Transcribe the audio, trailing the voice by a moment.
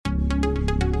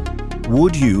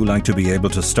Would you like to be able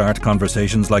to start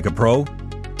conversations like a pro?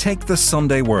 Take the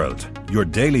Sunday World, your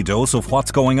daily dose of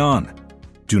what's going on.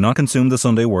 Do not consume the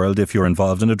Sunday World if you're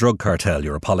involved in a drug cartel,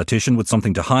 you're a politician with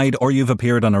something to hide, or you've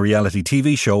appeared on a reality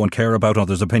TV show and care about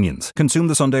others' opinions. Consume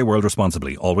the Sunday World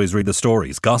responsibly. Always read the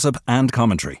stories, gossip and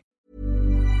commentary.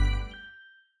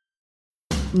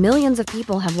 Millions of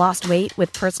people have lost weight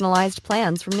with personalized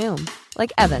plans from Noom.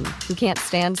 Like Evan, who can't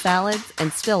stand salads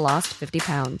and still lost 50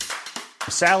 pounds.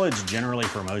 Salads generally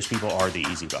for most people are the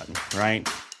easy button, right?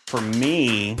 For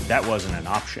me, that wasn't an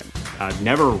option. I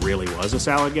never really was a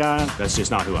salad guy. That's just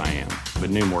not who I am.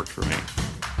 But Noom worked for me.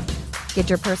 Get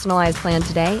your personalized plan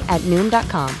today at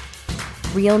Noom.com.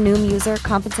 Real Noom user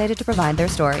compensated to provide their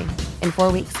story. In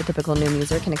 4 weeks, the typical Noom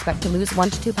user can expect to lose 1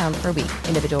 to 2 pounds per week.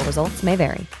 Individual results may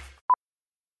vary.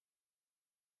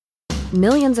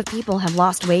 Millions of people have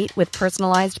lost weight with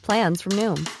personalized plans from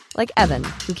Noom. Like Evan,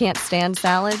 who can't stand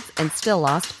salads and still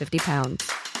lost 50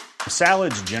 pounds.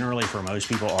 Salads generally for most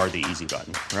people are the easy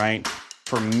button, right?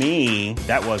 For me,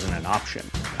 that wasn't an option.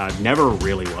 I never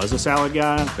really was a salad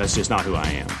guy. That's just not who I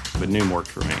am. But Noom worked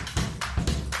for me.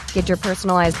 Get your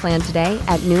personalized plan today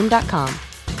at Noom.com.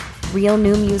 Real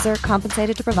Noom user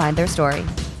compensated to provide their story.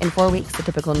 In 4 weeks, the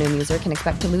typical Noom user can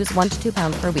expect to lose 1 to 2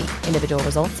 pounds per week. Individual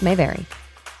results may vary.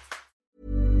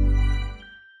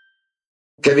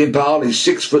 Kevin Parle is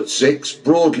 6'6",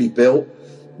 broadly built,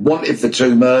 wanted for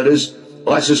 2 murders.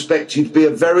 I suspect he'd be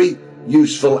a very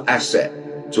useful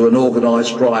asset to an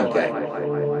organised crime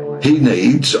gang. He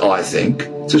needs, I think,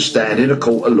 to stand in a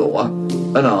court of law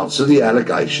and answer the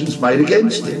allegations made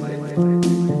against him.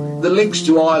 The links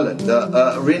to Ireland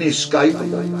are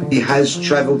inescapable. He has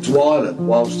travelled to Ireland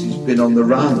whilst he's been on the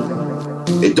run.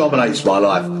 It dominates my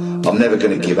life. I'm never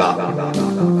going to give up.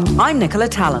 I'm Nicola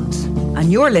Tallant,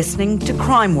 and you're listening to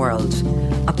Crime World,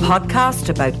 a podcast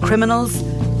about criminals,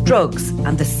 drugs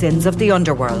and the sins of the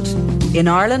underworld in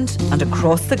Ireland and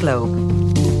across the globe.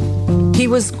 He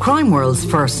was Crime World's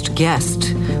first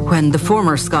guest when the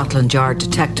former Scotland Yard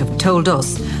detective told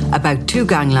us about 2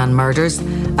 gangland murders,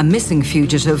 a missing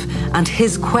fugitive and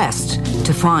his quest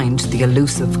to find the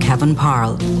elusive Kevin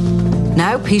Parle.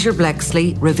 Now Peter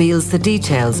Bleksley reveals the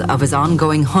details of his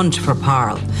ongoing hunt for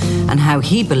Parle and how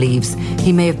he believes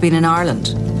he may have been in Ireland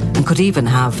and could even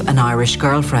have an Irish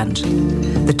girlfriend.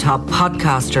 The top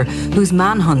podcaster, whose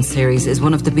Manhunt series is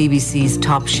one of the BBC's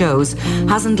top shows,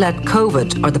 hasn't let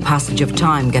COVID or the passage of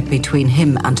time get between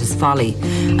him and his folly.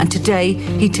 And today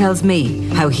he tells me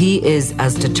how he is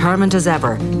as determined as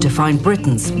ever to find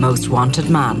Britain's most wanted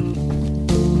man.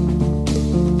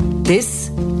 This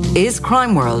is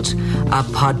Crime World, a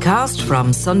podcast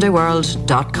from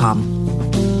SundayWorld.com.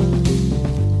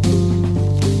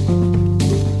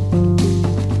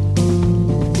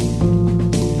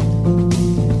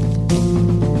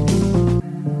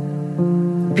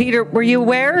 Peter, were you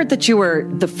aware that you were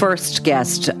the first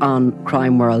guest on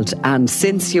Crime World? And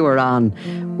since you were on,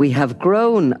 we have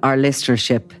grown our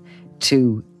listenership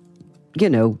to,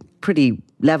 pretty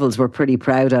levels we're pretty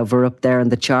proud of. We're up there in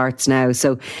the charts now.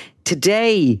 So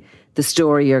today, the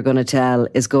story you're going to tell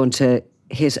is going to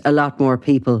hit a lot more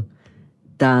people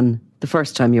than the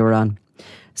first time you were on.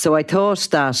 So I thought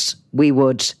that we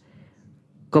would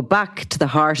go back to the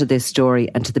heart of this story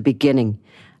and to the beginning.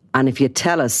 And if you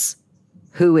tell us,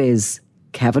 who is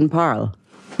Kevin Parle?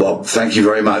 Well, thank you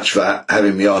very much for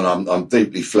having me on. I'm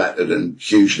deeply flattered and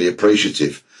hugely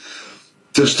appreciative.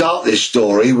 To start this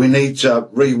story, we need to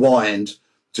rewind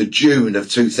to June of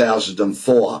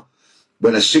 2004,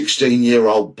 when a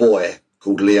 16-year-old boy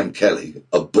called Liam Kelly,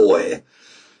 a boy,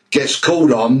 gets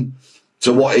called on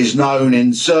to what is known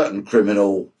in certain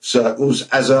criminal circles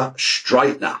as a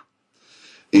straightener.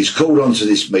 He's called on to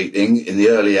this meeting in the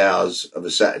early hours of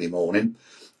a Saturday morning,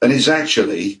 and it's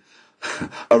actually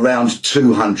around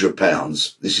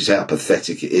 £200. This is how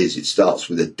pathetic it is. It starts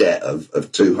with a debt of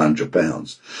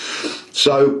 £200.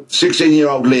 So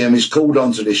 16-year-old Liam is called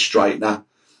on to this straightener.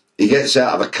 He gets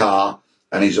out of a car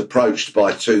and he's approached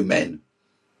by 2 men,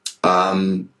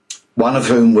 one of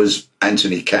whom was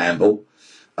Anthony Campbell,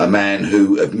 a man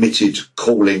who admitted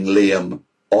calling Liam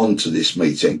onto this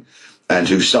meeting and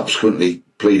who subsequently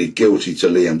pleaded guilty to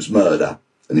Liam's murder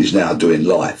and is now doing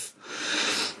life.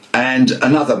 And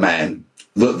another man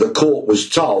that the court was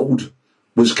told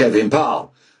was Kevin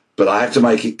Parle. But I have to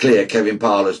make it clear, Kevin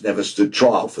Parle has never stood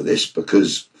trial for this,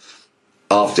 because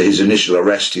after his initial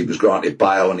arrest, he was granted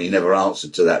bail and he never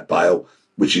answered to that bail,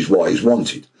 which is why he's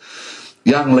wanted.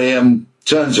 Young Liam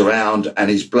turns around and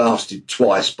he's blasted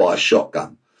twice by a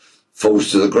shotgun,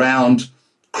 falls to the ground,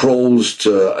 crawls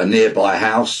to a nearby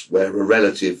house where a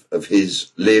relative of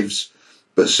his lives,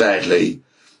 but sadly,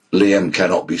 Liam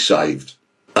cannot be saved.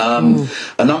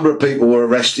 A number of people were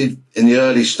arrested in the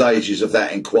early stages of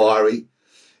that inquiry,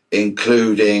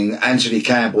 including Anthony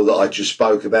Campbell that I just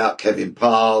spoke about, Kevin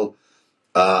Parle,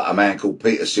 a man called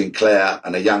Peter Sinclair,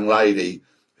 and a young lady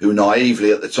who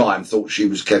naively at the time thought she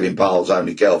was Kevin Parle's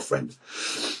only girlfriend.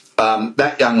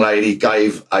 That young lady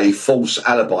gave a false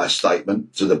alibi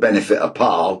statement to the benefit of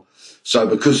Parle. So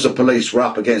because the police were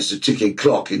up against a ticking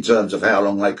clock in terms of how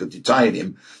long they could detain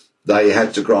him, they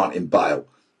had to grant him bail.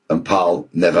 And Parle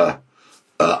never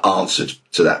answered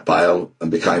to that bail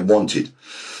and became wanted.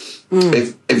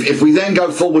 If we then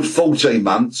go forward 14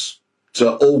 months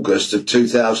to August of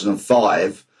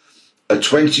 2005, a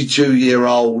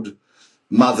 22-year-old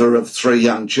mother of 3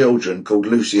 young children called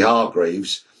Lucy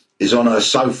Hargreaves is on her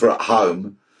sofa at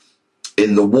home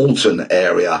in the Walton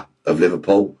area of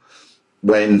Liverpool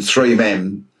when 3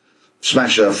 men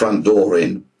smash her front door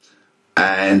in,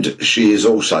 and she is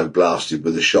also blasted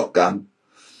with a shotgun.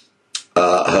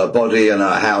 Her body and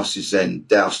her house is then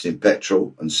doused in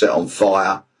petrol and set on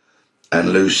fire,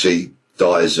 and Lucy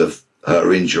dies of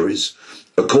her injuries.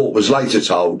 The court was later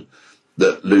told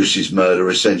that Lucy's murder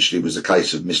essentially was a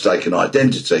case of mistaken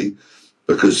identity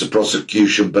because the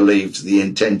prosecution believed the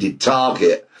intended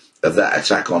target of that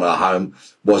attack on her home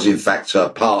was in fact her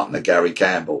partner, Gary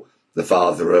Campbell, the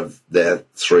father of their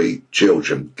 3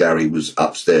 children. Gary was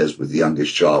upstairs with the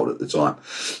youngest child at the time.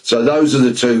 So those are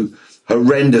the 2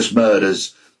 horrendous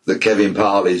murders that Kevin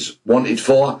Parle is wanted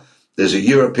for. There's a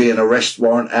European arrest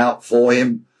warrant out for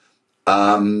him.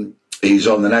 He's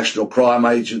on the National Crime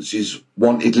Agency's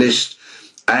wanted list.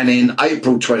 And in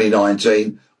April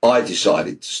 2019, I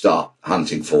decided to start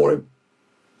hunting for him.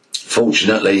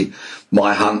 Fortunately,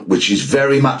 my hunt, which is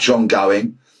very much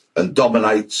ongoing and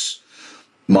dominates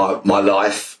my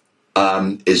life,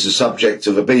 is the subject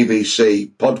of a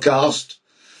BBC podcast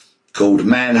called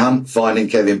Manhunt, Finding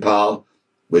Kevin Parle.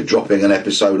 We're dropping an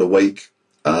episode a week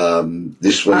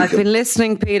this week. I've been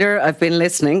listening, Peter. I've been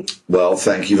listening. Well,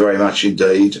 thank you very much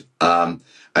indeed.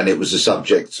 And it was the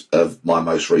subject of my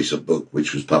most recent book,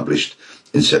 which was published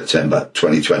in September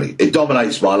 2020. It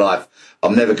dominates my life.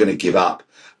 I'm never going to give up.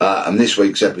 And this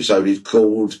week's episode is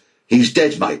called He's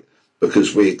Dead, Mate,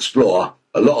 because we explore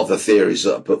a lot of the theories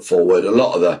that are put forward, a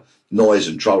lot of the noise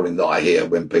and trolling that I hear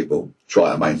when people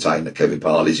try to maintain that Kevin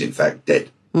Parle is in fact dead.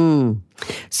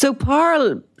 So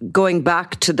Parle, going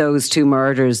back to those 2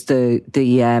 murders, the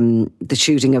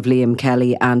shooting of Liam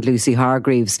Kelly and Lucy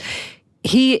Hargreaves,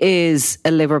 he is a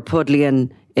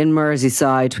Liverpudlian in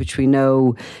Merseyside, which we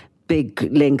know big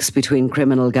links between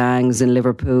criminal gangs in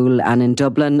Liverpool and in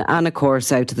Dublin, and of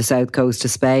course out to the south coast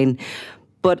of Spain.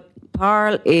 But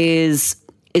Parle is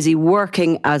he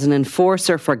working as an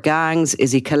enforcer for gangs?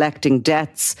 Is he collecting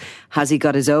debts? Has he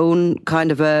got his own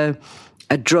kind of a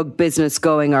drug business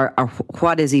going, or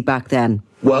what is he back then?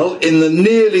 Well, in the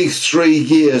nearly 3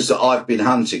 years that I've been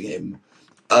hunting him,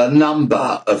 a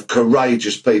number of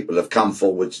courageous people have come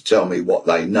forward to tell me what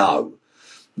they know.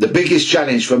 The biggest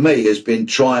challenge for me has been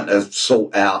trying to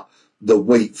sort out the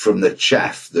wheat from the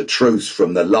chaff, the truth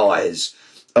from the lies.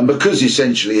 And because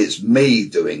essentially it's me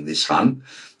doing this hunt,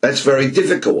 that's very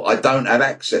difficult. I don't have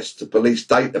access to police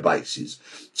databases,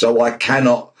 so I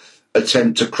cannot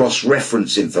attempt to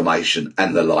cross-reference information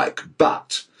and the like.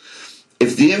 But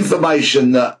if the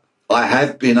information that I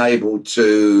have been able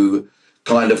to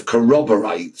kind of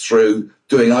corroborate through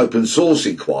doing open source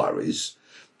inquiries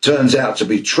turns out to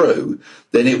be true,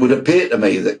 then it would appear to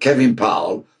me that Kevin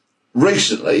Parle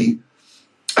recently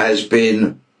has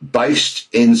been based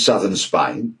in southern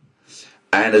Spain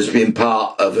and has been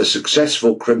part of a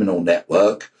successful criminal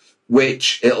network,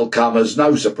 which, it'll come as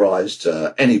no surprise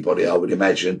to anybody, I would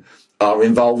imagine, are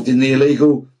involved in the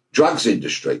illegal drugs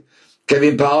industry.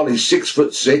 Kevin Parle is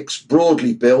 6'6",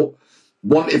 broadly built,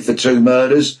 wanted for 2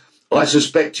 murders. I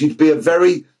suspect he'd be a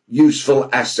very useful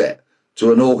asset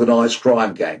to an organised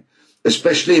crime gang,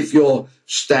 especially if you're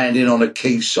standing on a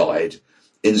quayside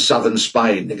in southern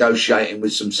Spain negotiating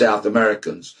with some South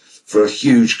Americans for a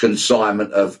huge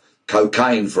consignment of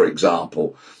cocaine, for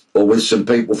example, or with some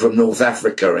people from North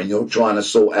Africa and you're trying to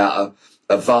sort out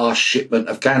a vast shipment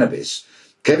of cannabis.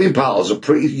 Kevin Parle's a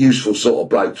pretty useful sort of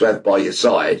bloke to have by your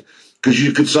side, because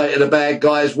you could say to the bad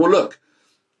guys, well, look,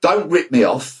 don't rip me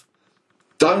off.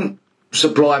 Don't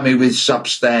supply me with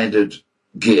substandard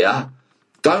gear.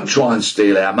 Don't try and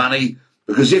steal our money,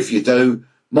 because if you do,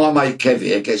 my mate Kev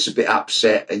here gets a bit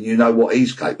upset and you know what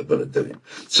he's capable of doing.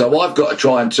 So I've got to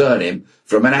try and turn him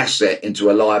from an asset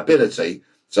into a liability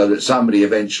so that somebody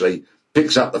eventually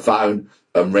picks up the phone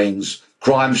and rings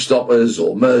Crime Stoppers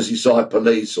or Merseyside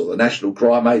Police or the National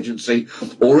Crime Agency,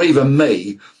 or even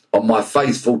me on my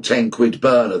faithful 10 quid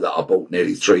burner that I bought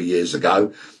nearly 3 years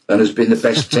ago, and has been the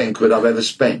best 10 quid I've ever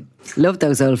spent. Love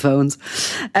those old phones.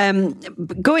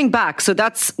 Going back, so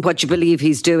that's what you believe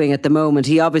he's doing at the moment.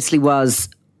 He obviously was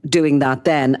doing that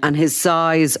then, and his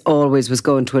size always was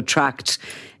going to attract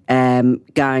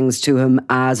gangs to him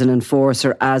as an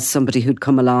enforcer, as somebody who'd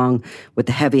come along with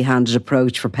the heavy-handed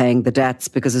approach for paying the debts,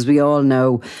 because as we all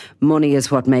know, money is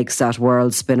what makes that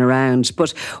world spin around.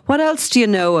 But what else do you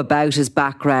know about his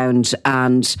background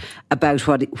and about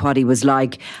what he was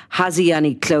like? Has he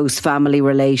any close family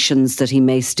relations that he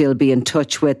may still be in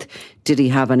touch with? Did he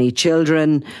have any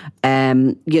children?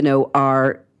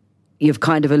 You've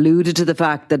kind of alluded to the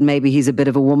fact that maybe he's a bit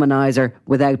of a womanizer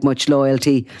without much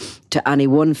loyalty to any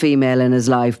one female in his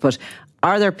life. But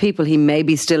are there people he may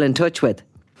be still in touch with?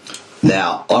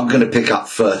 Now, I'm going to pick up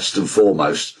first and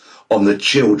foremost on the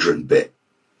children bit.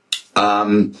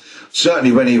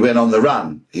 Certainly when he went on the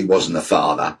run, he wasn't a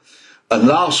father. And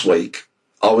last week,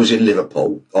 I was in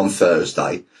Liverpool on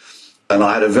Thursday, and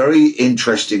I had a very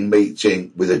interesting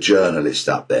meeting with a journalist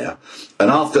up there. And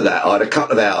after that, I had a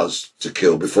couple of hours to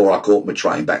kill before I caught my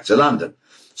train back to London.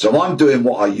 So I'm doing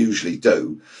what I usually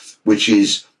do, which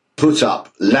is put up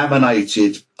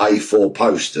laminated A4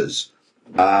 posters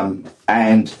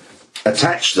and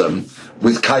attach them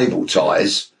with cable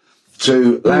ties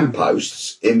to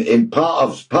lampposts in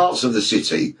parts of the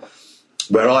city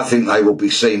where I think they will be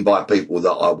seen by people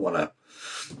that I want to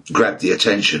grab the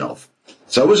attention of.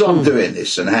 So as I'm doing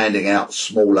this and handing out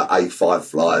smaller A5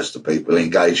 flyers to people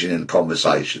engaging in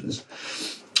conversations,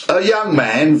 a young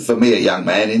man, for me a young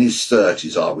man in his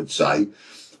 30s, I would say,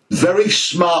 very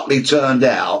smartly turned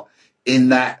out in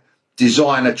that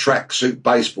designer tracksuit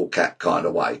baseball cap kind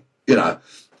of way. You know,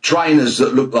 trainers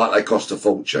that look like they cost a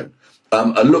fortune.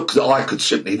 A look that I could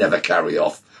simply never carry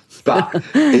off. But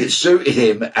it suited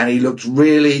him, and he looked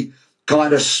really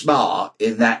kind of smart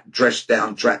in that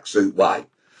dressed-down tracksuit way.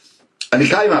 And he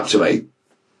came up to me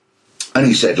and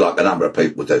he said, like a number of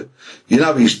people do, you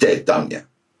know he's dead, don't you?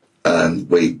 And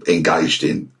we engaged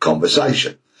in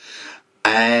conversation.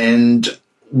 And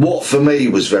what for me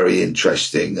was very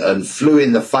interesting and flew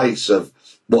in the face of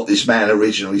what this man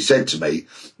originally said to me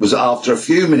was after a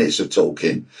few minutes of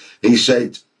talking, he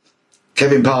said,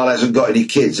 Kevin Parle hasn't got any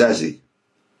kids, has he?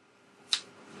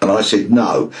 And I said,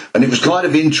 no. And it was kind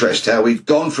of interesting how we've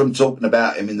gone from talking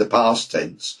about him in the past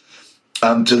tense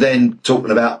to then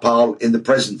talking about Parle in the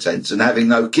present tense and having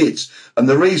no kids. And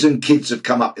the reason kids have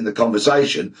come up in the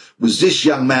conversation was this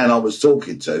young man I was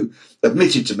talking to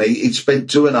admitted to me he'd spent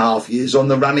 2.5 years on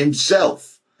the run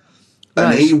himself.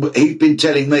 Right. And he'd been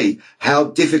telling me how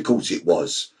difficult it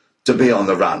was to be on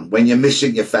the run when you're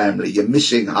missing your family, you're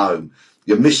missing home,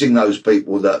 you're missing those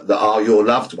people that are your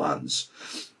loved ones.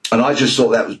 And I just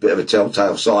thought that was a bit of a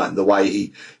telltale sign, the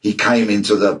way he came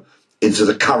into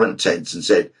the current tense and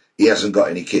said, he hasn't got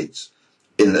any kids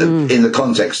in the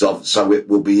context of, so it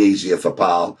will be easier for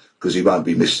Parle because he won't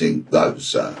be missing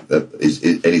those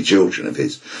any children of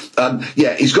his.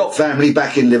 He's got family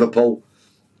back in Liverpool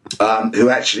who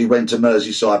actually went to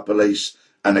Merseyside police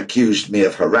and accused me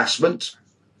of harassment.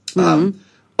 I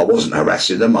wasn't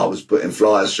harassing them. I was putting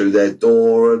flyers through their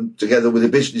door and together with a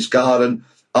business card and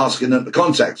asking them to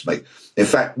contact me. In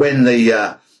fact, when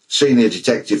the senior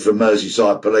detective from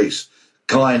Merseyside police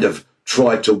kind of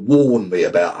tried to warn me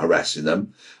about harassing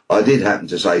them, I did happen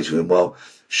to say to him, well,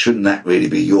 shouldn't that really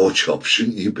be your job?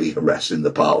 Shouldn't you be harassing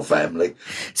the Parle family?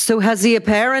 So has he a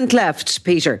parent left,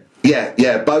 Peter?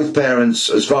 Yeah. Both parents,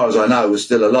 as far as I know, are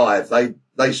still alive.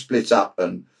 They split up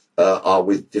and are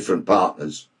with different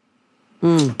partners.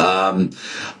 And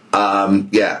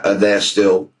they're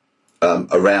still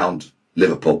around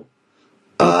Liverpool.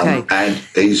 Okay. And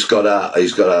he's got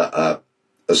a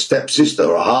stepsister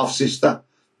or a half sister,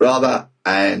 rather,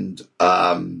 and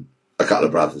a couple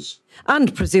of brothers.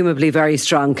 And presumably very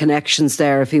strong connections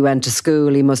there. If he went to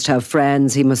school, he must have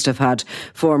friends, he must have had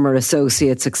former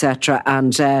associates, etc.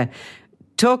 And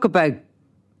talk about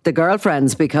the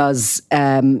girlfriends, because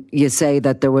you say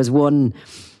that there was one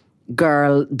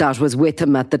girl that was with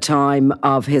him at the time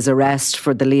of his arrest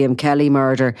for the Liam Kelly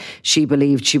murder. She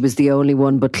believed she was the only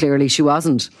one, but clearly she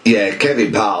wasn't. Yeah,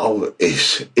 Kevin Parle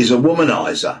is a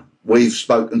womanizer. We've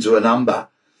spoken to a number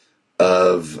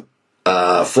of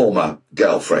former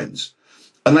girlfriends,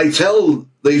 and they tell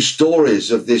these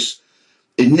stories of this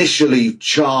initially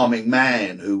charming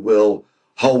man who will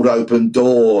hold open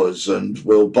doors and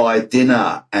will buy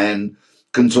dinner and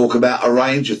can talk about a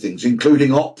range of things,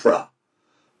 including opera,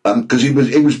 because he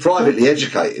was privately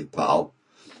educated, Parle.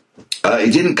 He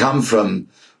didn't come from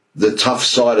the tough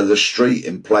side of the street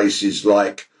in places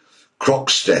like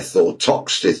Croxteth or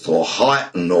Toxteth or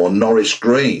Huyton or Norris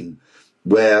Green,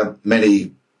 where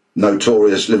many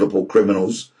notorious Liverpool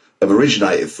criminals have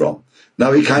originated from.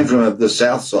 No, he came from the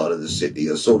south side of the city,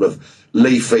 a sort of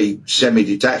leafy,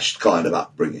 semi-detached kind of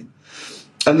upbringing.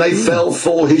 And they fell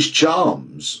for his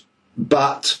charms.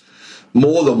 But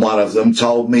more than one of them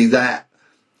told me that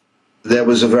there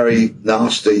was a very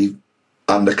nasty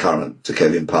undercurrent to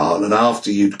Kevin Parle. And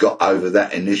after you'd got over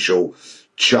that initial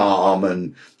charm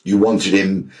and you wanted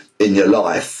him in your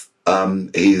life,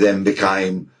 he then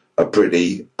became a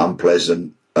pretty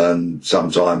unpleasant and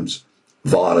sometimes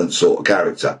violent sort of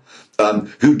character,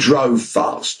 who drove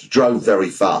very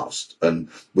fast. And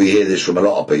we hear this from a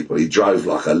lot of people. He drove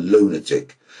like a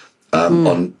lunatic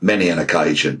on many an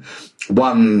occasion.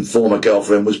 One former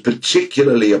girlfriend was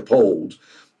particularly appalled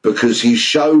because he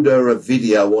showed her a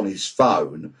video on his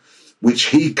phone, which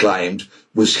he claimed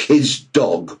was his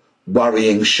dog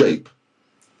worrying sheep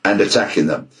and attacking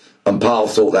them. And Parle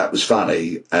thought that was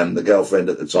funny, and the girlfriend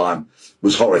at the time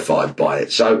was horrified by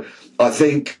it. So I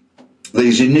think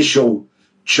these initial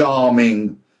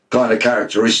charming kind of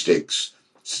characteristics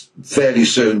fairly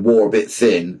soon wore a bit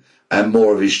thin, and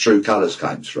more of his true colours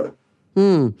came through.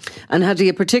 And had he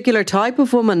a particular type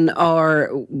of woman, or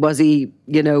was he,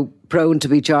 prone to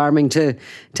be charming to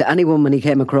any woman he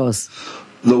came across?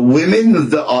 The women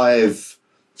that I've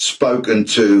spoken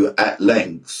to at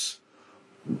length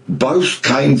both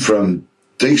came from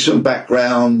decent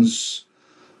backgrounds.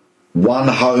 One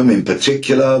home in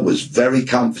particular was very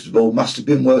comfortable, must have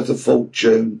been worth a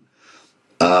fortune.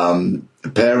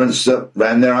 Parents that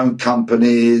ran their own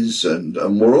companies and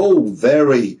were all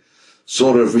very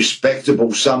sort of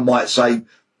respectable, some might say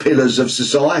pillars of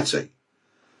society.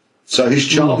 So his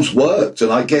charms worked.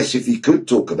 And I guess if he could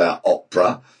talk about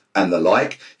opera and the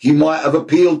like, he might have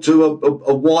appealed to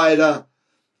a wider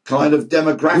kind of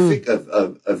demographic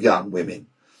of young women.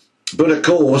 But of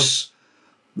course,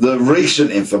 the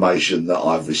recent information that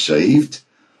I've received,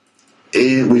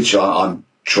 which I'm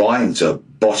trying to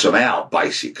bottom out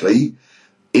basically,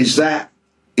 is that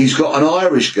he's got an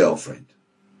Irish girlfriend.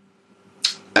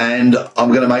 And I'm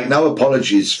going to make no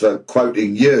apologies for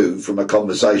quoting you from a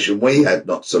conversation we had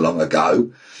not so long ago.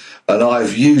 And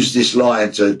I've used this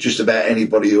line to just about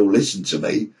anybody who'll listen to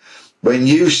me. When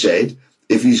you said,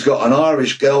 if he's got an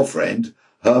Irish girlfriend,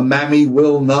 her mammy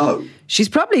will know. She's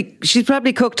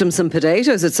probably cooked him some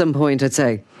potatoes at some point, I'd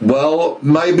say. Well,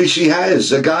 maybe she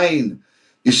has. Again,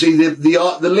 you see,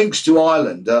 the links to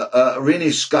Ireland are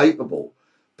inescapable.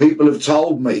 People have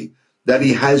told me that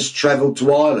he has travelled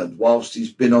to Ireland whilst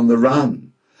he's been on the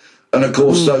run. And, of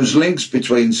course, those links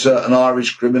between certain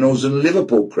Irish criminals and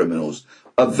Liverpool criminals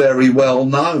are very well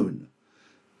known.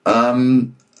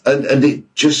 And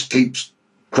it just keeps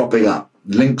cropping up.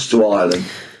 Links to Ireland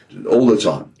all the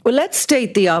time. Well, let's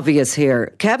state the obvious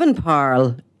here. Kevin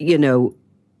Parle,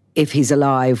 if he's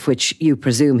alive, which you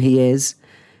presume he is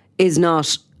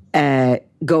not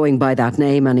going by that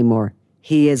name anymore.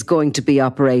 He is going to be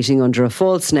operating under a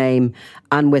false name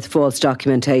and with false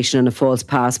documentation and a false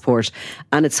passport.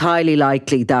 And it's highly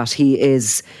likely that he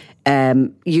is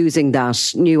using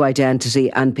that new identity,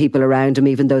 and people around him,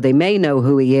 even though they may know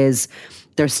who he is,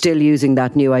 they're still using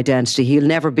that new identity. He'll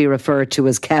never be referred to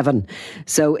as Kevin.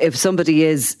 So if somebody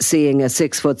is seeing a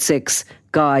 6'6"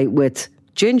 guy with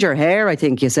ginger hair, I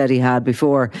think you said he had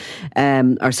before,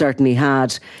 or certainly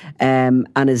had, and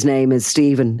his name is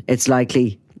Stephen, it's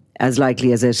as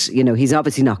likely as it, he's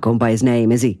obviously not going by his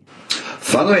name, is he?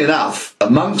 Funnily enough,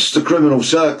 amongst the criminal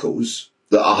circles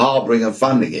that are harbouring and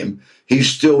funding him, he's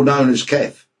still known as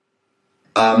Kev.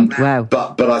 Wow.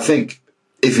 But I think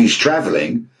if he's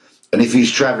travelling, and if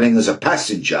he's travelling as a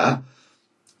passenger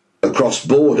across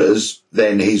borders,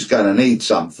 then he's going to need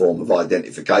some form of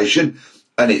identification.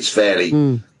 And it's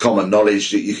fairly common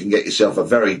knowledge that you can get yourself a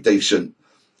very decent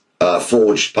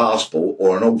forged passport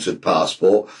or an altered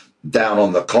passport down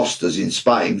on the Costas in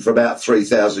Spain for about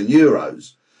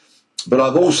 €3,000. But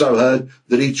I've also heard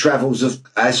that he travels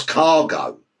as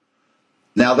cargo.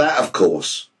 Now that, of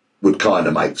course, would kind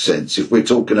of make sense if we're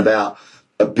talking about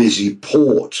a busy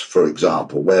port, for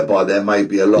example, whereby there may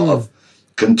be a lot of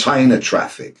container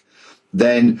traffic.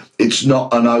 Then it's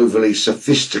not an overly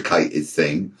sophisticated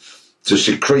thing to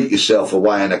secrete yourself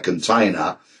away in a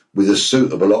container with a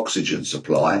suitable oxygen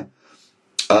supply.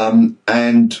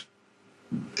 And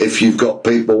if you've got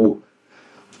people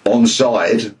on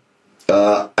side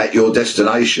at your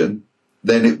destination,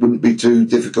 then it wouldn't be too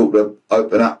difficult to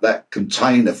open up that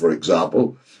container, for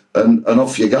example, and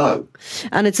off you go.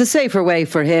 And it's a safer way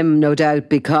for him, no doubt,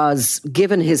 because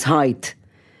given his height,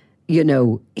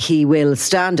 he will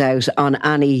stand out on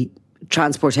any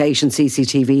transportation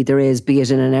CCTV there is, be it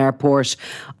in an airport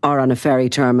or on a ferry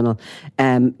terminal,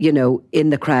 you know, in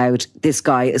the crowd, this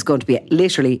guy is going to be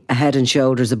literally a head and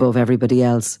shoulders above everybody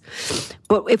else.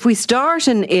 But if we start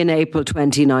in April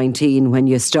 2019, when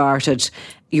you started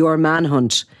your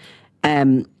manhunt,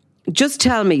 just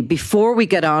tell me, before we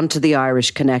get on to the Irish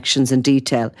connections in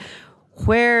detail,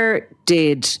 where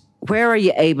are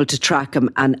you able to track him,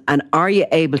 and are you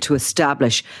able to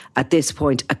establish at this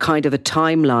point a kind of a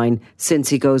timeline since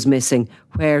he goes missing,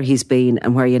 where he's been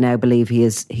and where you now believe he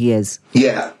is?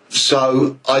 Yeah,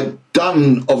 so I'd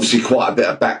done obviously quite a bit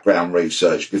of background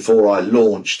research before I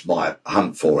launched my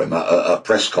hunt for him at a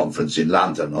press conference in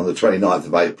London on the 29th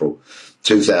of April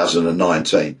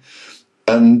 2019.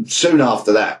 And soon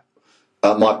after that,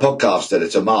 my podcast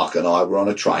editor, Mark, and I were on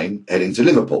a train heading to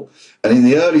Liverpool. And in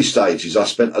the early stages, I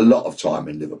spent a lot of time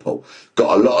in Liverpool.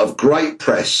 Got a lot of great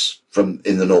press from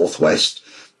in the Northwest,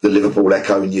 the Liverpool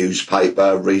Echo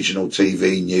newspaper, regional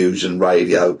TV news and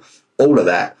radio, all of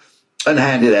that, and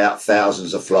handed out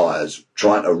thousands of flyers,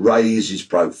 trying to raise his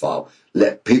profile,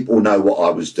 let people know what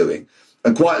I was doing.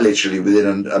 And quite literally,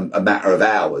 within a matter of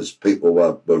hours, people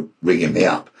were ringing me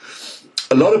up.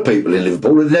 A lot of people in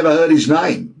Liverpool had never heard his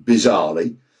name,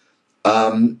 bizarrely.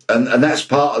 And that's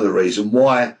part of the reason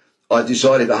why I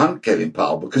decided to hunt Kevin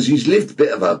Parle, because he's lived a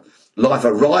bit of a life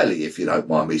of Riley, if you don't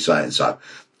mind me saying so.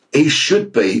 He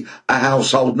should be a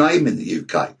household name in the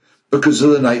UK because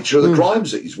of the nature of the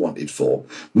crimes that he's wanted for.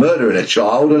 Murdering a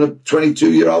child and a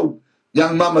 22-year-old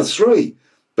young mum of 3.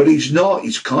 But he's not.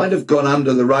 He's kind of gone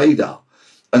under the radar.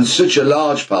 And such a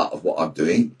large part of what I'm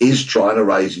doing is trying to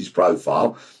raise his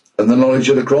profile and the knowledge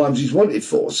of the crimes he's wanted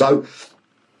for. So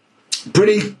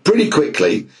pretty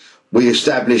quickly, we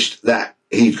established that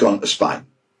he'd gone to Spain,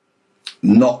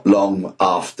 not long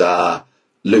after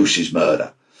Lucy's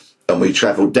murder. And we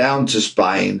travelled down to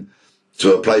Spain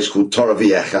to a place called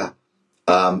Torrevieja,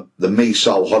 the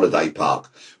Misol Holiday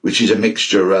Park, which is a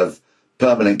mixture of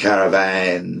permanent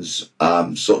caravans,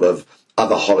 sort of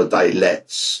other holiday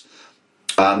lets.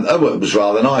 It was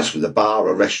rather nice, with a bar,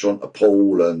 a restaurant, a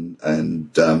pool,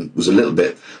 and was a little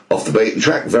bit off the beaten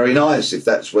track. Very nice if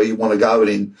that's where you want to go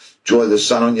and enjoy the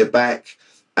sun on your back.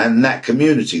 And that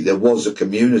community, there was a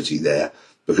community there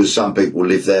because some people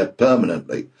live there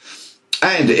permanently.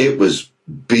 And it was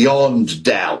beyond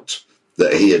doubt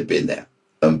that he had been there.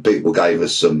 And people gave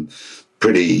us some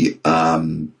pretty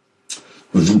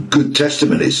good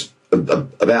testimonies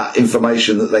about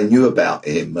information that they knew about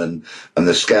him and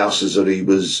the Scousers that he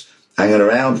was hanging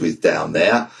around with down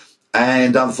there.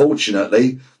 And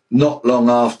unfortunately, not long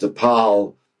after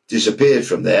Parle disappeared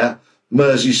from there,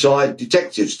 Merseyside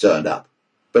detectives turned up.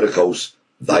 But of course,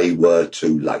 they were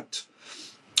too late.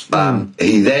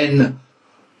 He then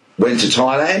went to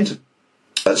Thailand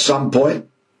at some point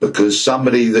because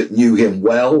somebody that knew him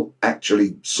well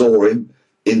actually saw him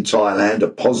in Thailand, a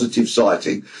positive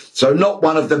sighting. So not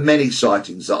one of the many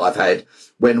sightings that I've had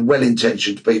when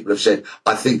well-intentioned people have said,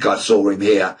 I think I saw him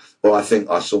here or I think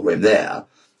I saw him there.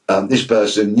 This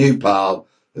person knew Parle,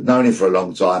 had known him for a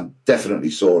long time, definitely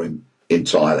saw him in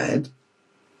Thailand.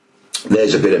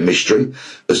 There's a bit of mystery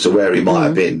as to where he might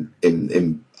have been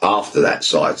in after that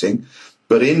sighting.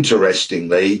 But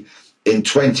interestingly, in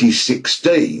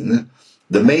 2016,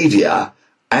 the media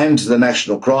and the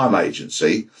National Crime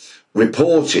Agency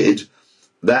reported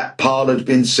that Parle had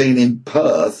been seen in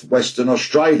Perth, Western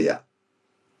Australia.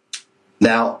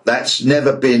 Now, that's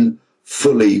never been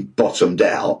fully bottomed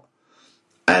out,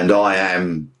 and I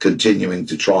am continuing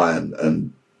to try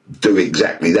and do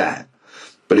exactly that.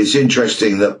 But it's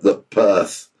interesting that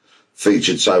Perth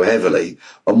featured so heavily.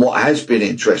 And what has been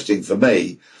interesting for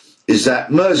me is that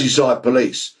Merseyside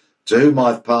Police, to whom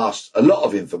I've passed a lot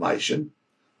of information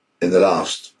in the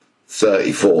last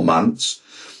 34 months,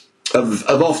 have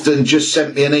often just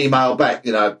sent me an email back,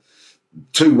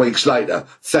 2 weeks later,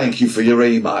 thank you for your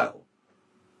email,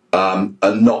 and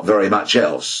not very much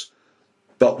else.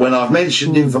 But when I've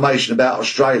mentioned information about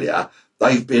Australia,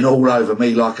 they've been all over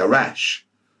me like a rash.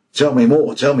 Tell me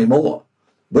more, tell me more.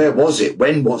 Where was it?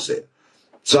 When was it?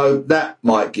 So that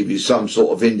might give you some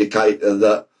sort of indicator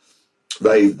that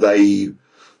they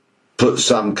put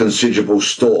some considerable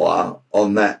store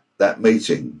on that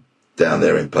meeting down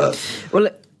there in Perth. Well,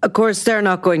 of course, they're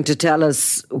not going to tell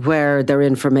us where their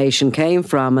information came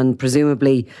from, and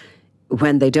presumably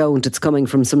when they don't, it's coming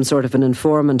from some sort of an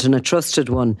informant and a trusted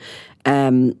one.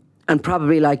 And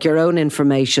probably like your own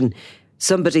information,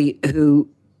 somebody who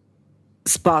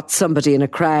spots somebody in a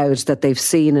crowd that they've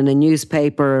seen in a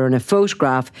newspaper or in a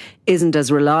photograph isn't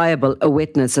as reliable a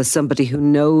witness as somebody who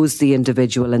knows the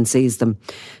individual and sees them.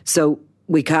 So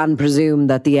we can presume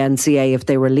that the NCA, if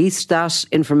they released that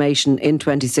information in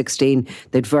 2016,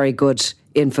 they'd very good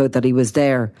info that he was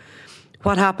there.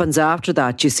 What happens after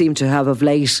that? You seem to have of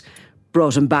late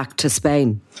brought him back to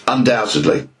Spain.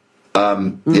 Undoubtedly.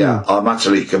 Yeah, I'm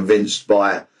utterly convinced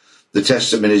by the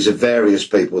testimonies of various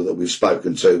people that we've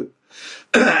spoken to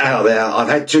out there. I've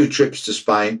had 2 trips to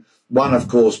Spain. One, of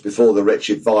course, before the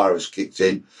wretched virus kicked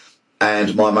in.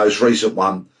 And my most recent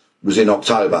one was in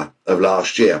October of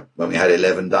last year when we had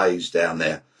 11 days down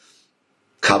there.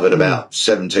 Covered about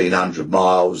 1,700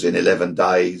 miles in 11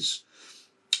 days.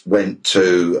 Went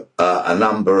to a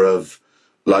number of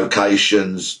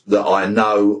locations that I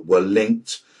know were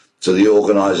linked to the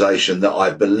organisation that I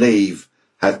believe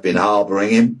have been harbouring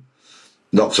him.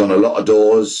 Knocked on a lot of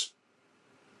doors.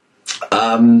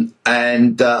 And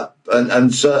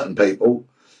certain people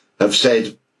have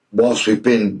said, whilst we've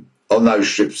been on those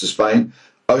trips to Spain,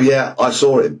 oh yeah, I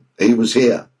saw him. He was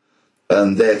here.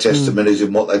 And their testimonies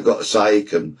and what they've got to say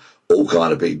can all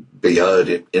kind of be heard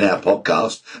in our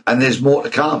podcast. And there's more to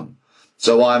come.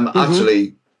 So I'm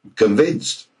utterly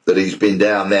convinced that he's been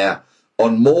down there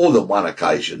on more than one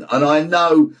occasion. And I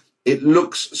know it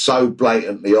looks so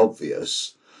blatantly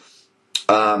obvious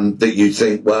that you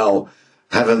think, well,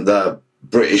 haven't the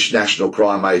British National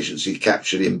Crime Agency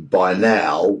captured him by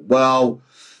now? Well,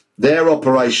 their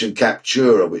Operation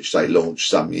Captura, which they launched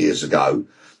some years ago,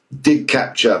 did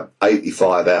capture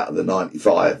 85 out of the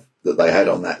 95 that they had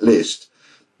on that list,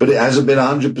 but it hasn't been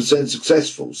 100%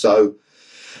 successful. So,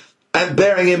 and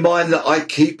bearing in mind that I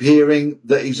keep hearing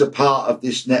that he's a part of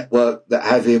this network that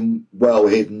have him well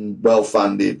hidden, well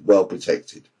funded, well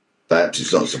protected. Perhaps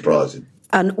it's not surprising.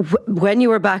 And when you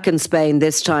were back in Spain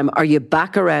this time, are you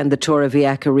back around the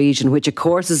Torrevieja region, which of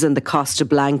course is in the Costa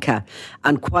Blanca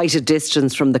and quite a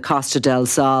distance from the Costa del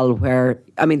Sol, where,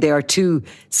 I mean, they are 2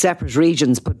 separate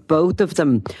regions, but both of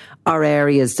them are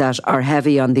areas that are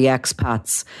heavy on the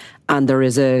expats, and there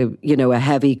is a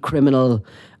heavy criminal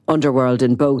underworld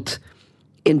in both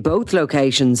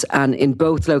locations, and in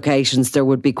both locations there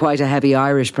would be quite a heavy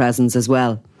Irish presence as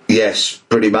well. Yes,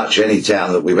 pretty much any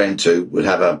town that we went to would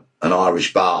have an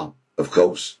Irish bar, of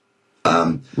course.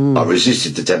 I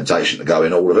resisted the temptation to go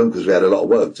in all of them because we had a lot of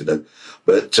work to do.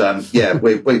 But yeah,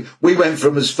 we went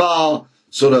from as far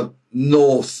sort of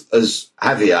north as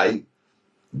Javier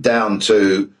down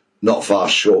to not far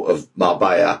short of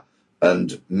Marbella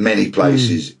and many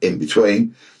places in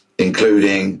between,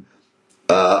 including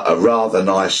a rather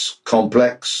nice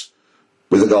complex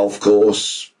with a golf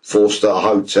course, 4-star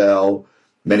hotel,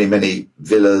 many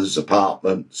villas,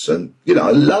 apartments, and,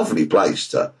 a lovely place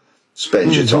to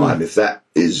spend your time if that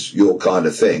is your kind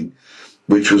of thing,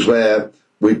 which was where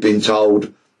we'd been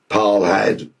told Parle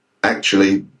had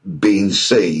actually been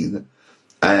seen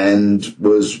and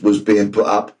was being put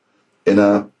up in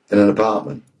an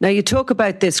apartment. Now, you talk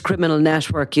about this criminal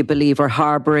network you believe are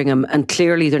harbouring him, and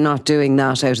clearly they're not doing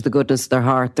that out of the goodness of their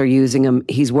heart. They're using him.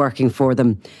 He's working for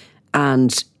them,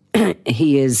 and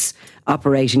he is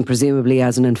operating presumably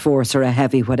as an enforcer, a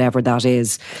heavy, whatever that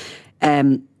is.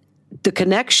 The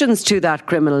connections to that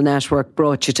criminal network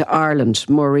brought you to Ireland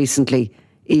more recently,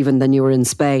 even than you were in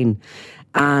Spain.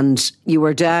 And you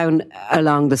were down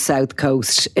along the south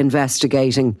coast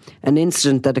investigating an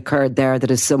incident that occurred there that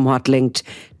is somewhat linked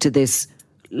to this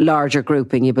larger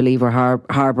grouping you believe are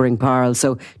harbouring Parle.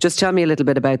 So just tell me a little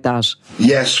bit about that.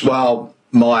 Yes, well,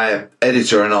 my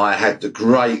editor and I had the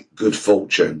great good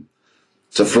fortune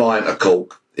to fly into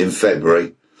Cork in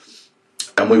February,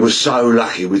 and we were so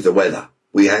lucky with the weather.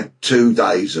 We had 2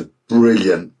 days of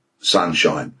brilliant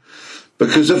sunshine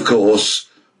because, of course,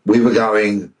 we were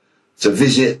going to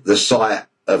visit the site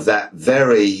of that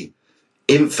very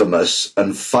infamous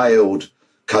and failed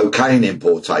cocaine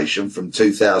importation from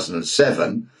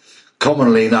 2007,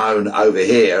 commonly known over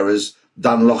here as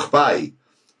Dunloch Bay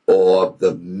or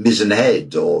the Mizzen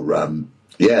Head, or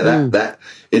that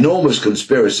enormous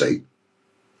conspiracy,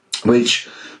 which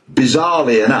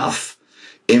bizarrely enough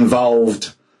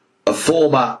involved a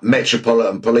former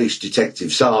Metropolitan Police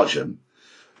detective sergeant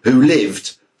who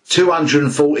lived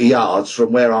 240 yards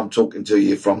from where I'm talking to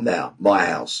you from now, my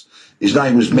house. His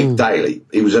name was Mick Daly.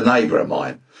 He was a neighbour of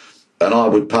mine, and I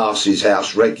would pass his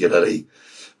house regularly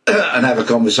and have a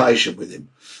conversation with him,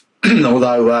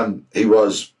 although he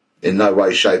was in no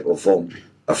way, shape or form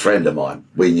a friend of mine.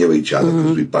 We knew each other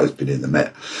because we'd both been in the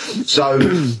Met. So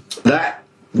that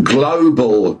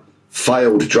global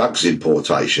failed drugs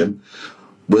importation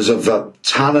was of 1.5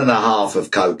 tons of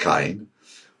cocaine,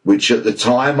 which at the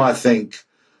time I think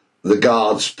the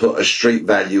guards put a street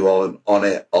value on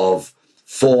it of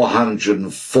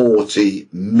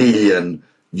 $440 million.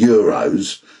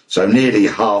 euros, so nearly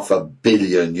 €500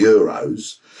 million.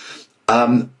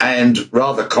 And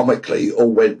rather comically,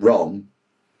 all went wrong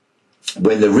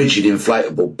when the rigid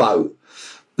inflatable boat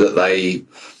that they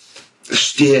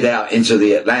steered out into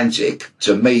the Atlantic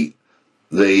to meet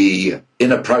the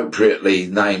inappropriately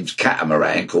named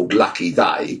catamaran called Lucky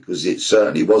Day, because it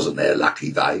certainly wasn't their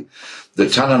lucky day. The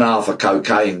 1.5 tons of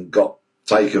cocaine got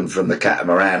taken from the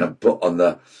catamaran and put on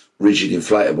the rigid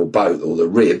inflatable boat, or the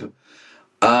rib.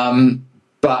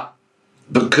 But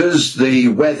because the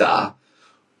weather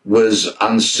was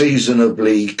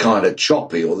unseasonably kind of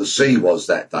choppy, or the sea was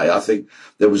that day, I think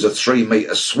there was a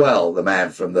 3-metre swell, the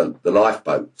man from the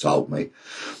lifeboat told me.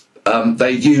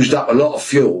 They used up a lot of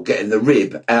fuel getting the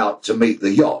rib out to meet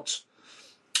the yacht.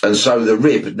 And so the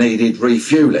rib needed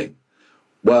refuelling.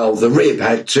 Well, the rib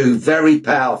had 2 very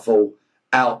powerful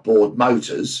outboard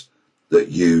motors that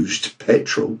used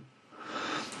petrol.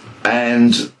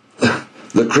 And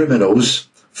the criminals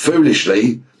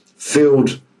foolishly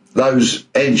filled those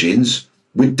engines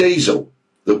with diesel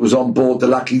that was on board the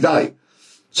Lucky Day.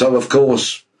 So, of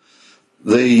course,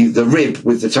 the rib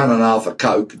with the 1.5 tons of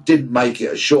coke didn't make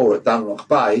it ashore at Dunlock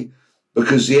Bay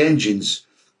because the engines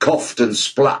coughed and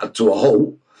spluttered to a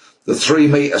halt. The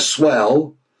 3-metre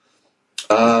swell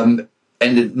and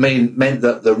it meant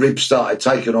that the rib started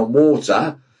taking on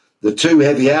water. The 2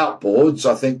 heavy outboards,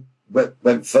 I think,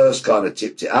 went first, kind of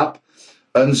tipped it up,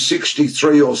 and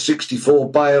 63 or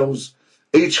 64 bales,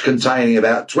 each containing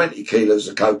about 20 kilos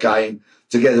of cocaine,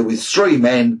 together with 3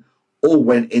 men, all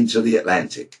went into the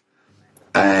Atlantic.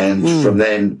 And from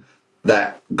then,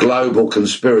 that global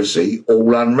conspiracy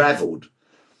all unravelled.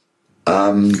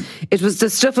 It was the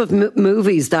stuff of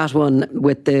movies, that one,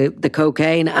 with the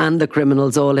cocaine and the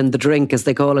criminals all in the drink, as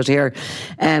they call it here,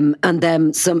 and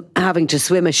them some having to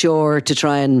swim ashore to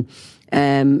try and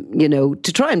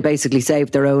basically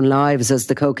save their own lives as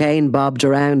the cocaine bobbed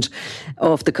around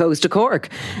off the coast of Cork.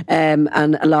 And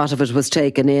a lot of it was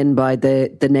taken in by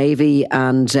the Navy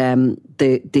and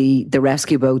the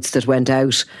rescue boats that went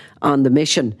out on the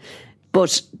mission.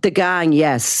 But the gang,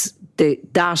 yes,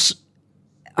 that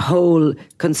whole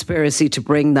conspiracy to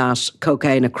bring that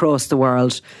cocaine across the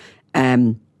world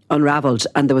unravelled.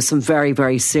 And there was some very,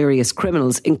 very serious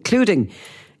criminals, including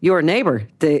your neighbour,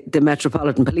 the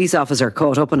Metropolitan Police officer,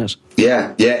 caught up in it.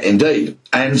 Yeah, indeed.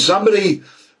 And somebody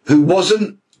who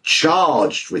wasn't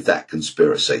charged with that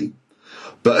conspiracy,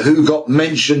 but who got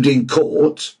mentioned in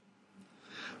court,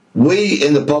 we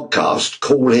in the podcast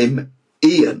call him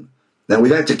Ian. Now,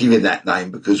 we've had to give him that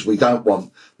name because we don't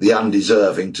want the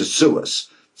undeserving to sue us.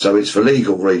 So it's for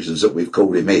legal reasons that we've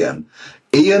called him Ian.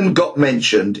 Ian got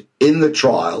mentioned in the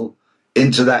trial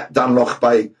into that Dunlock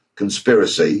Bay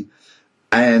conspiracy.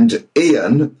 And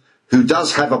Ian, who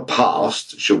does have a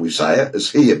past, shall we say it,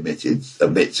 as he admits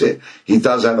it, he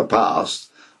does have a past,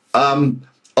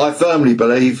 I firmly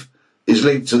believe is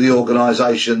linked to the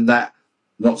organisation that,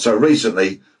 not so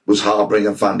recently, was harbouring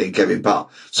and funding Kevin Parle.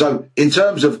 So in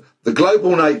terms of the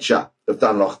global nature of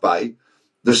Dunlock Bay,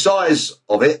 the size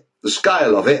of it, the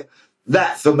scale of it,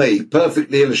 that for me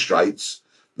perfectly illustrates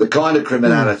the kind of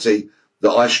criminality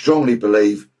that I strongly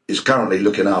believe is currently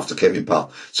looking after Kevin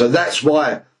Parle. So that's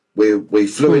why we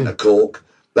flew into Cork.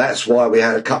 That's why we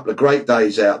had a couple of great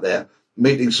days out there,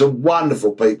 meeting some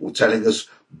wonderful people telling us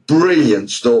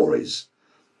brilliant stories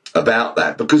about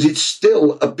that, because it's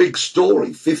still a big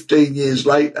story 15 years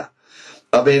later.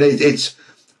 I mean,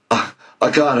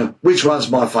 I kind of, which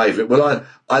one's my favourite? Well,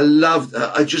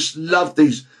 I just love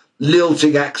these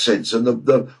lilting accents and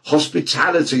the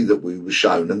hospitality that we were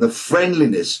shown and the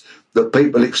friendliness that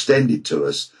people extended to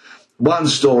us. One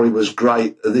story was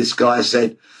great. This guy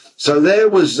said, so there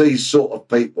was these sort of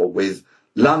people with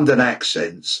London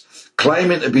accents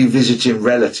claiming to be visiting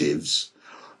relatives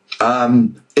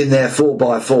in their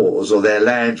 4x4s or their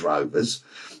Land Rovers,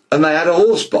 and they had a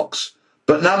horse box,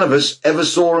 but none of us ever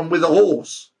saw them with a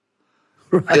horse.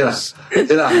 Right.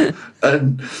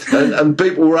 And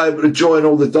people were able to join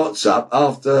all the dots up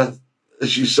after,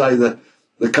 as you say, the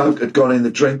coke had gone in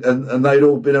the drink and they'd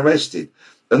all been arrested.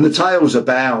 And the tales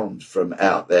abound from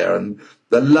out there, and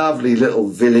the lovely little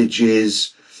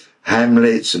villages,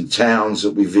 hamlets and towns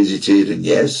that we visited. And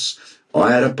yes,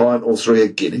 I had a pint or 3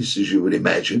 of Guinness, as you would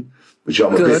imagine, which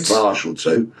I'm a bit partial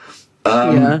to.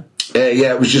 Yeah,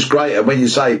 it was just great. And when you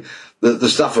say the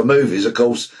stuff of movies, of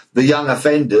course, The Young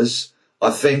Offenders,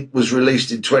 I think, was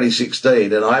released in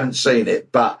 2016, and I haven't seen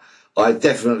it, but I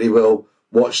definitely will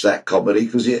watch that comedy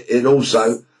because it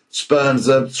also spurns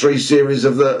the 3 series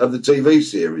of the TV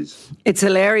series. It's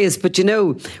hilarious, but you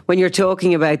know, when you're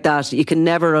talking about that, you can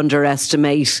never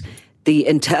underestimate the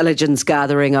intelligence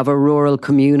gathering of a rural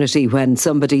community when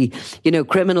somebody,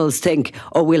 criminals think,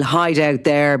 oh, we'll hide out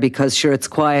there because sure it's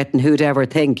quiet and who'd ever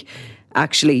think.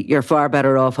 Actually, you're far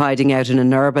better off hiding out in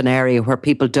an urban area where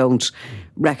people don't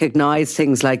recognise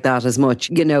things like that as much.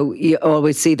 You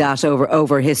always see that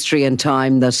over history and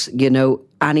time that,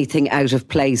 anything out of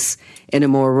place in a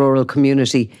more rural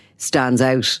community stands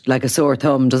out like a sore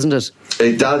thumb, doesn't it?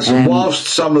 It does. And whilst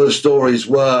some of the stories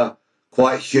were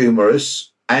quite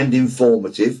humorous and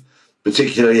informative,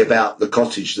 particularly about the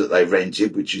cottage that they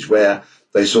rented, which is where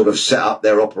they sort of set up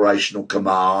their operational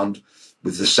command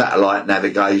with the satellite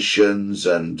navigations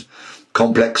and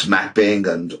complex mapping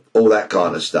and all that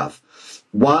kind of stuff.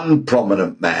 One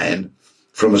prominent man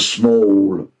from a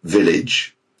small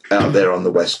village out there on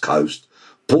the west coast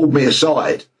pulled me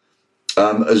aside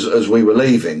as we were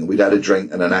leaving. We'd had a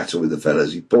drink and an natter with the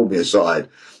fellas. He pulled me aside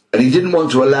and he didn't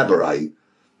want to elaborate,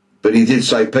 but he did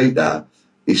say, Peter,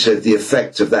 he said the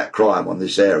effect of that crime on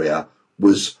this area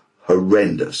was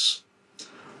horrendous.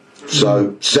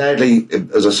 So sadly,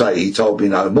 as I say, he told me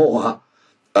no more,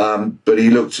 but he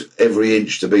looked every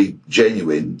inch to be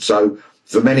genuine. So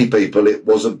for many people, it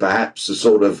wasn't perhaps the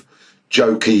sort of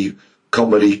jokey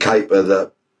comedy caper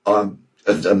that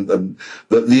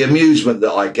the amusement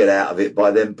that I get out of it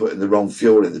by them putting the wrong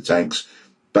fuel in the tanks.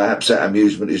 Perhaps that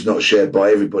amusement is not shared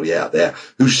by everybody out there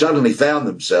who suddenly found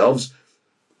themselves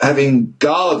having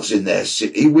guards in their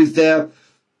city with their,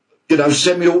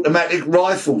 semi-automatic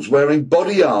rifles, wearing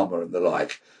body armour and the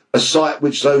like, a sight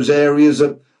which those areas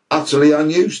are utterly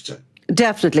unused to.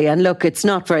 Definitely. And look, it's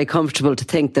not very comfortable to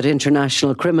think that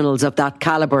international criminals of that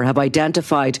calibre have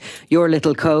identified your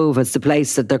little cove as the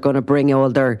place that they're going to bring all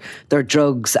their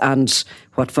drugs and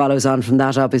what follows on from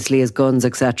that, obviously, is guns,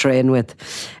 etc. in with.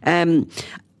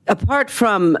 Apart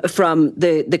from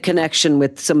the connection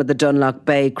with some of the Dunlock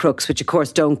Bay crooks, which of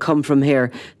course don't come from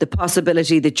here, the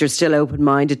possibility that you're still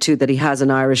open-minded to that he has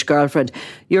an Irish girlfriend,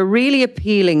 you're really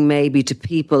appealing maybe to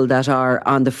people that are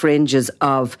on the fringes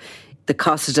of the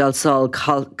Costa del Sol,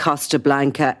 Costa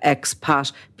Blanca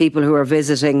expat, people who are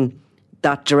visiting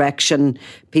that direction,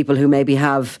 people who maybe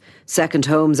have second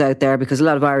homes out there, because a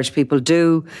lot of Irish people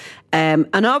do. And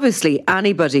obviously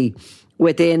anybody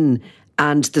within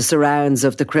and the surrounds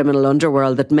of the criminal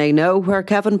underworld that may know where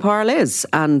Kevin Parle is.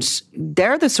 And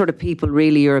they're the sort of people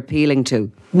really you're appealing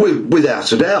to.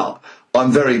 Without a doubt.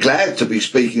 I'm very glad to be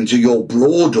speaking to your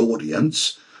broad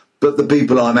audience, but the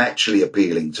people I'm actually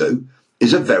appealing to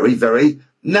is a very, very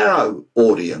narrow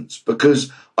audience,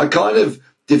 because I kind of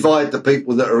divide the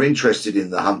people that are interested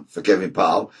in the hunt for Kevin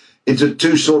Parle into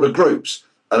two sort of groups.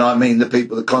 And I mean the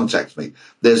people that contact me.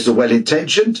 There's the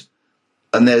well-intentioned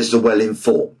and there's the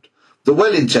well-informed. The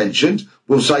well-intentioned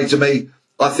will say to me,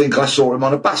 I think I saw him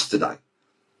on a bus today,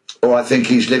 or I think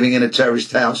he's living in a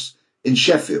terraced house in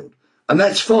Sheffield. And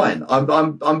that's fine.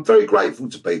 I'm very grateful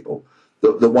to people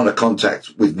that want to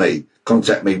contact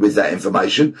me with that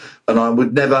information, and I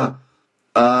would never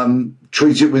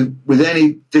treat it with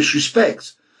any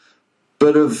disrespect.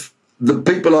 But of the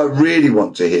people I really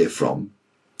want to hear from,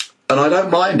 and I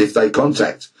don't mind if they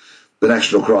contact the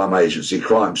National Crime Agency,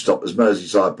 Crime Stoppers,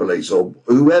 Merseyside Police, or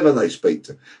whoever they speak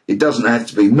to. It doesn't have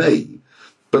to be me.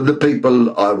 But the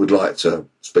people I would like to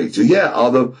speak to,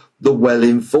 are the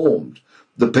well-informed,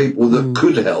 the people that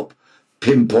could help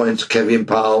pinpoint Kevin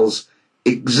Parle's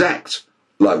exact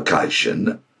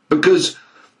location. Because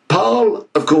Parle,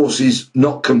 of course, is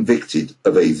not convicted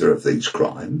of either of these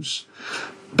crimes,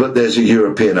 but there's a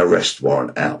European arrest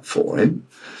warrant out for him.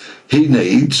 He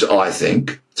needs, I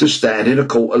think, to stand in a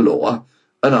court of law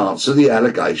and answer the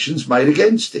allegations made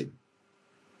against him.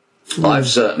 I've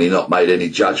certainly not made any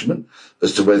judgment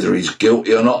as to whether he's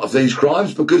guilty or not of these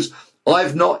crimes, because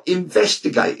I've not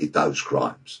investigated those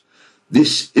crimes.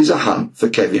 This is a hunt for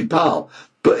Kevin Parle.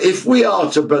 But if we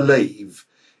are to believe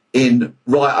in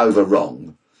right over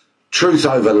wrong, truth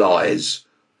over lies,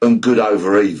 and good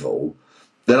over evil,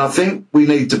 then I think we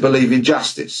need to believe in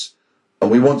justice.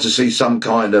 And we want to see some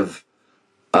kind of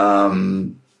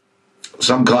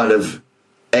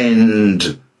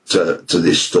end to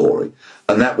this story.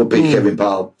 And that would be Kevin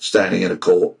Parle standing in a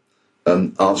court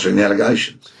and answering the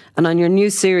allegations. And on your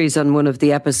new series, on one of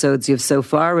the episodes you've so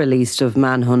far released of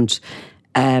Manhunt,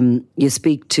 you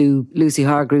speak to Lucy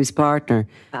Hargreaves' partner.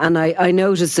 And I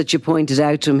noticed that you pointed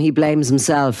out to him, he blames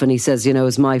himself and he says,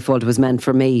 it's my fault, it was meant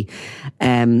for me.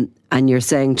 And you're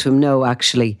saying to him, no,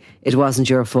 actually, it wasn't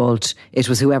your fault. It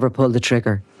was whoever pulled the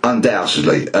trigger.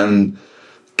 Undoubtedly. And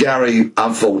Gary,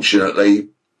 unfortunately,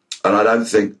 and I don't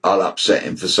think I'll upset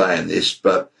him for saying this,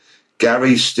 but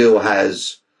Gary still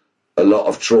has a lot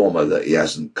of trauma that he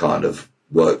hasn't kind of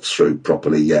worked through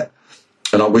properly yet.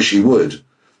 And I wish he would.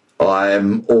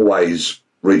 I'm always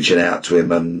reaching out to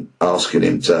him and asking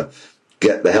him to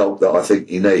get the help that I think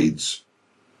he needs.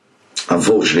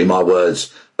 Unfortunately, my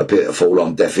words appear to fall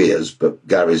on deaf ears, but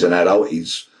Gary's an adult.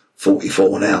 He's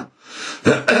 44 now.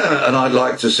 And I'd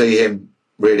like to see him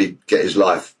really get his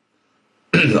life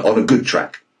on a good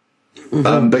track.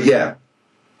 Mm-hmm. But yeah,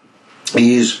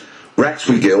 he is racked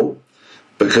with guilt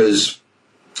because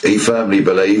he firmly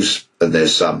believes, and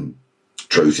there's some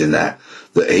truth in that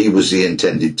he was the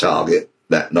intended target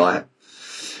that night.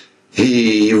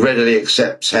 He readily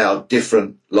accepts how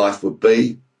different life would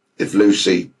be if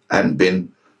Lucy hadn't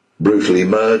been brutally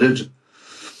murdered.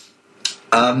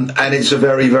 And it's a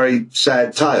very, very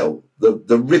sad tale.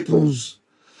 The ripples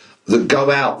that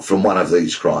go out from one of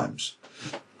these crimes.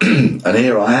 And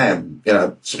here I am,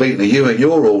 speaking to you and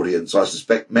your audience, I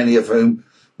suspect many of whom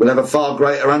will have a far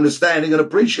greater understanding and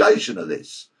appreciation of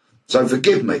this. So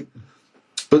forgive me.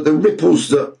 But the ripples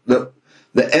that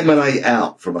emanate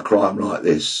out from a crime like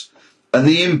this and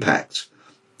the impact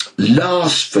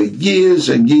lasts for years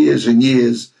and years and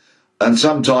years, and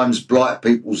sometimes blight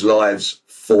people's lives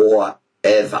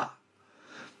forever.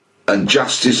 And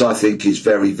justice, I think, is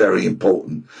very, very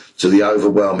important to the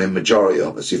overwhelming majority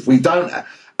of us. If we don't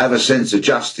have a sense of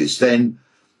justice, then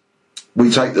we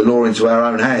take the law into our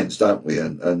own hands, don't we?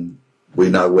 And we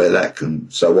know where that can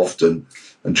so often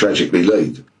and tragically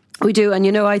lead. We do,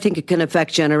 and I think it can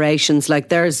affect generations. Like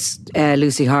there's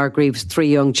Lucy Hargreaves' 3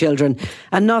 young children,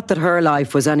 and not that her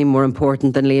life was any more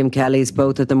important than Liam Kelly's.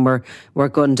 Both of them were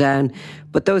gunned down,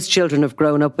 but those children have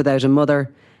grown up without a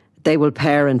mother. They will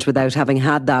parent without having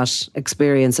had that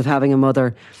experience of having a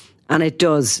mother, and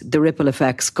the ripple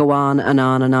effects go on and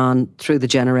on and on through the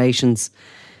generations.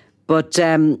 But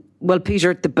well,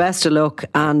 Peter, the best of luck,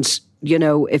 and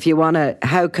if you want to,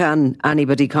 how can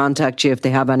anybody contact you if they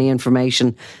have any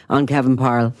information on Kevin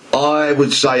Parle? I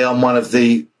would say I'm one of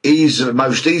the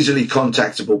most easily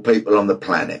contactable people on the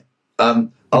planet.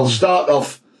 I'll start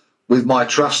off with my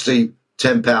trusty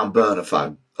 £10 burner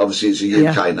phone. Obviously, it's a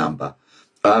UK number.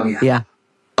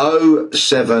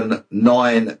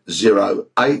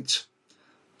 07908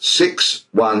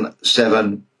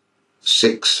 617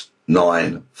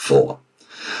 694.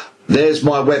 There's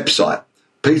my website,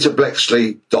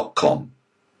 peterbleksley.com.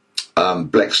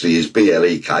 Bleksley is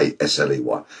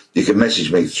BLEKSLEY. You can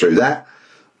message me through that.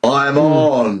 I'm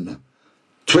on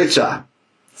Twitter,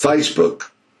 Facebook,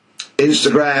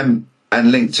 Instagram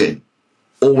and LinkedIn,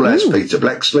 all as Peter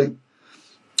Bleksley.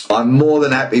 I'm more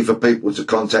than happy for people to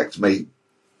contact me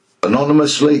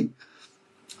anonymously.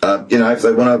 If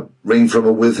they want to ring from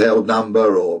a withheld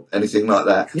number or anything like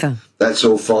that, that's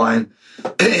all fine.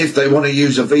 If they want to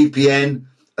use a VPN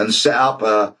and set up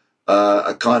a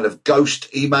kind of ghost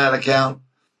email account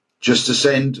just to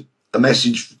send a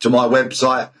message to my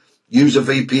website, use a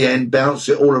VPN, bounce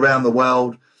it all around the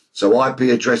world so IP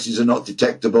addresses are not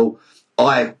detectable.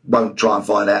 I won't try and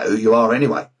find out who you are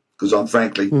anyway, because I'm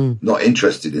frankly not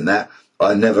interested in that.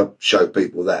 I never show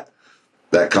people that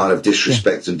kind of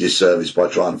disrespect and disservice by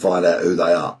trying to find out who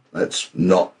they are. That's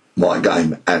not my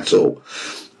game at all.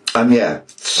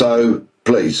 So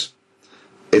please,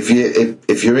 if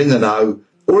you're in the know,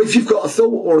 or if you've got a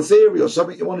thought or a theory or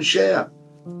something you want to share,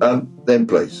 then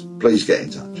please get in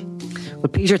touch. Well,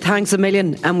 Peter, thanks a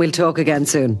million, and we'll talk again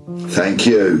soon. Thank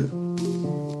you.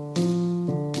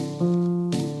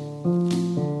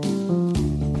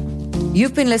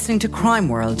 You've been listening to Crime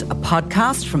World, a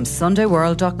podcast from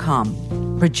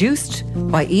SundayWorld.com, produced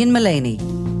by Ian Mullaney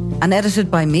and edited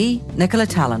by me, Nicola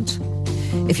Tallant.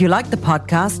 If you like the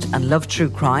podcast and love true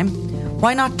crime,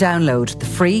 why not download the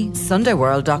free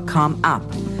SundayWorld.com app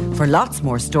for lots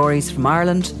more stories from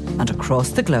Ireland and across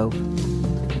the globe.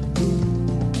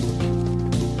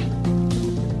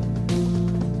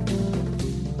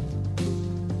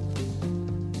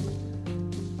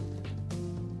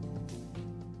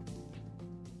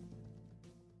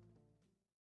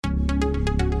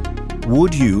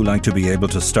 Would you like to be able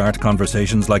to start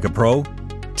conversations like a pro?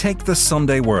 Take the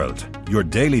Sunday World, your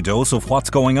daily dose of what's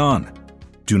going on.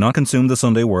 Do not consume the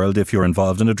Sunday World if you're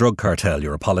involved in a drug cartel,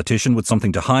 you're a politician with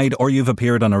something to hide, or you've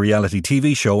appeared on a reality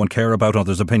TV show and care about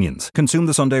others' opinions. Consume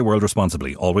the Sunday World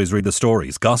responsibly. Always read the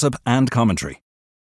stories, gossip and commentary.